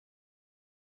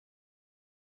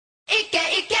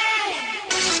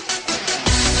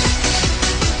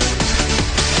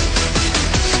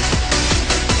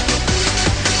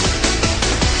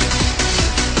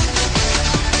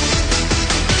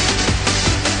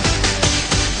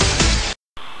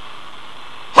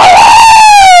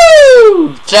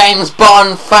James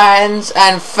Bond fans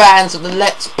and fans of the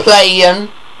Let's Playin'.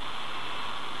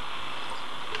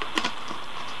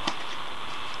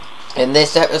 In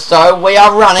this episode we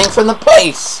are running from the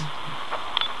police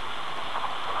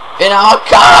in our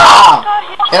car,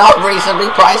 in our reasonably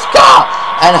priced car,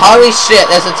 and holy shit,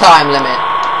 there's a time limit.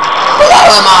 Blow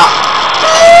them up!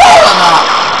 Blow them up!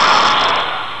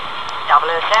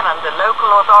 007, the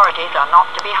local authorities are not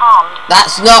to be harmed.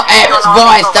 That's not Emma's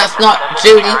voice, that's not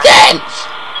Judi Dench!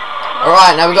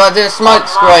 Alright, now we gotta do a smoke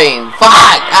screen. Fuck!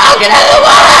 Ah, get out of the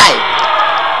way!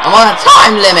 I'm on a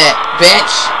time limit,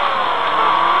 bitch!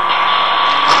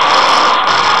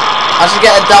 I should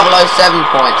get a 007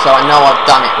 point so I know I've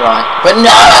done it right. But no!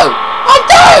 I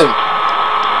don't!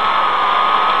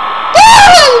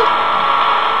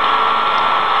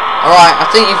 Alright, I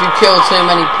think if you kill too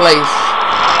many police,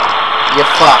 you're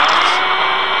fucked.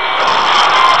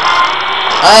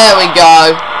 There we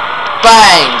go.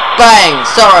 Bang! Bang!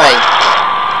 Sorry.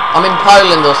 I'm in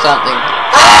Poland or something.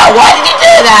 Ah! Why did you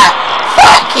do that?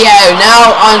 Fuck you! Now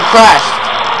I'm crashed.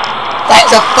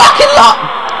 Thanks a fucking lot,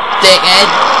 dickhead.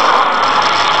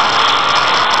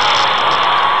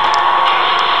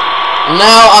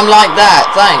 Now I'm like that.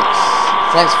 Thanks.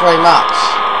 Thanks very much.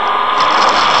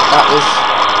 That was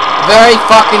very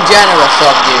fucking generous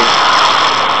of you.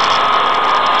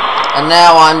 And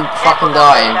now I'm fucking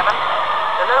dying.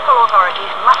 The local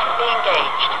authorities mustn't be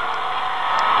engaged.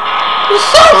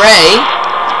 Sorry!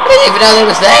 I didn't even know they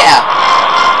was there.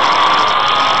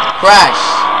 Crash.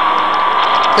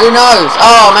 Who knows?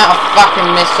 Oh, I'm out of fucking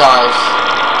missiles.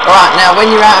 Alright, now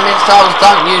when you're out of missiles,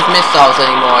 don't use missiles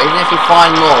anymore. Even if you find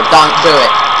more, don't do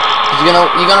it. Because you're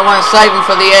gonna want to save them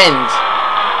for the end.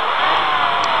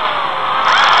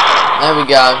 There we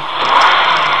go.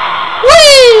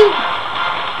 Whee!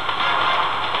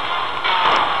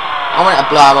 I want to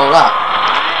blow them all up.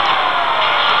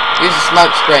 Use a smoke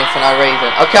screen for no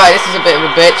reason. Okay, this is a bit of a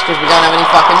bitch because we don't have any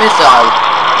fucking missiles.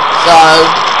 So...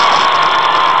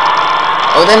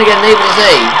 oh, then again, neither does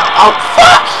he. Oh,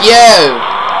 fuck you!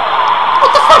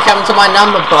 What the fuck happened to my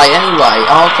number plate anyway?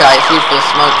 Oh, okay, it's used for the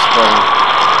smoke screen.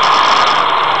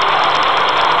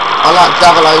 I like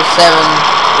 007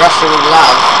 Russia with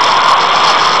Love.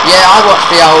 Yeah, I watched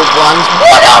the old ones.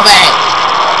 What of it?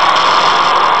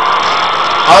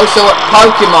 I also watch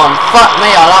Pokemon. Fuck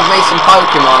me, I love me some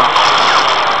Pokemon.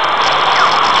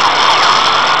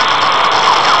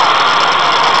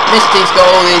 Misty's got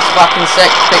all these fucking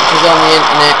sex pictures on the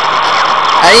internet.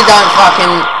 And he don't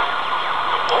fucking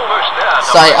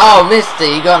say, oh Misty,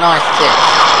 you got nice tits.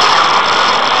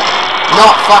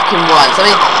 Not fucking once. I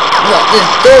mean, look,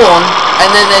 there's Dawn and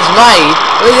then there's Maid.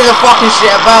 Who gives a fucking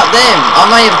shit about them? I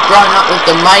may have grown up with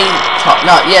the Maid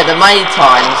the Maid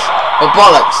times. But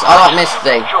bollocks, I like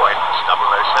Misty.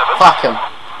 Fuck him.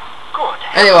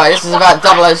 Anyway, this is about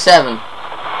 007.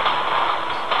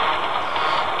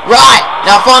 Right,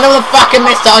 now find all the fucking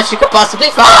missiles you could possibly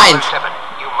find.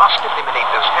 You must eliminate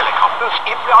those helicopters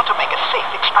if we are to make a safe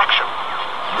extraction.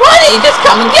 Why didn't you just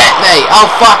come and get me? Oh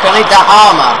fuck, I need that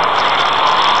armor.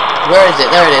 Where is it?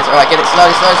 There it is. Alright, get it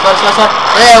slowly, slowly, slowly, slowly, slowly.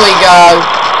 There we go.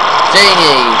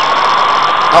 Genie.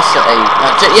 Ossity. No,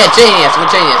 yeah, genius. I'm a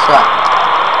genius, right.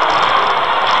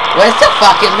 Where's the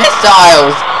fucking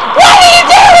missiles? What do you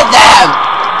do with them?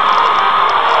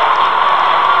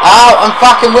 Oh, I'm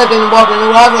fucking wibbling and wobbling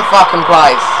all over the fucking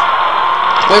place.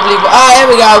 Wibbly, oh, here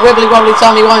we go. Wibbly wobbly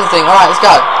tummy one thing. Alright, let's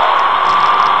go.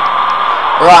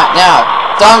 Right, now,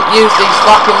 don't use these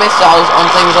fucking missiles on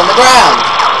things on the ground.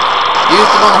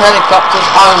 Use them on helicopters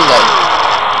only.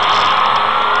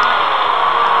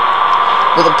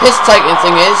 But the piss-taking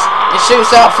thing is, it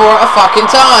shoots out 4 at a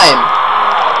fucking time.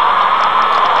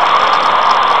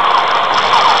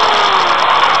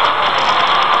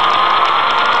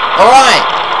 Alright,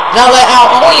 now let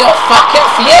out all your fucking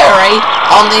fury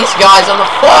on these guys on the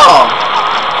floor.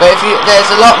 But there's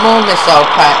a lot more missile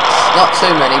packs, not too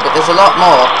many, but there's a lot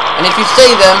more. And if you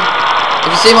see them,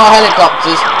 if you see more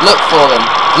helicopters, look for them.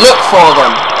 Look for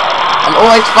them. I'm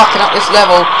always fucking up this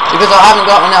level because I haven't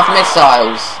got enough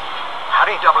missiles.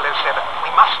 Hurry, 007. We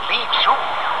must leave soon.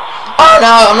 Oh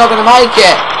no, I'm not going to make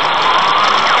it.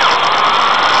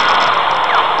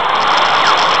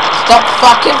 Stop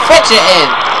fucking fidgeting.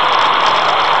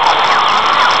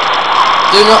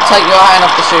 Do not take your hand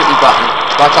off the shooty button,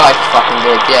 like I fucking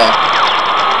did, yeah.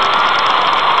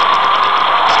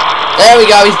 There we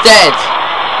go, he's dead.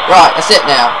 Right, that's it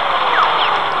now.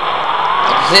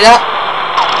 See that?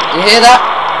 You hear that?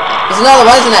 There's another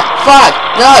one, isn't there? Fuck!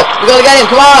 No! We gotta get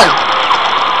him, come on!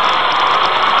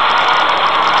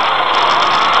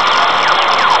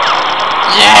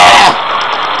 Yeah!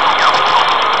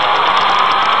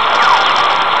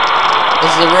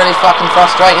 This is a really fucking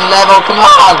frustrating level, come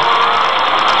on!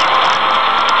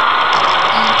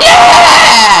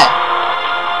 Yeah!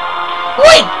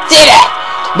 We did it!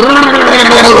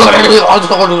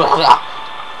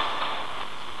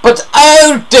 But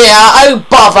oh dear, oh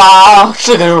bother!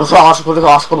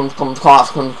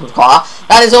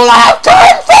 That is all I have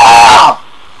time for!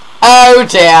 Oh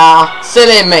dear,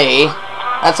 silly me.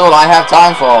 That's all I have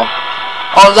time for.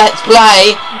 Oh, let's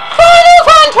play Final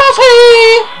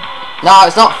Fantasy! No,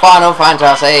 it's not Final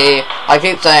Fantasy. I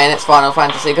keep saying it's Final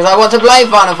Fantasy because I want to play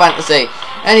Final Fantasy.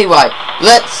 Anyway,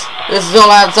 this is all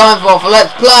I have time for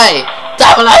let's play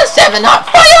 007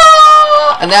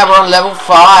 Nightfire! And now we're on level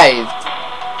 5.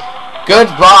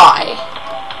 Goodbye.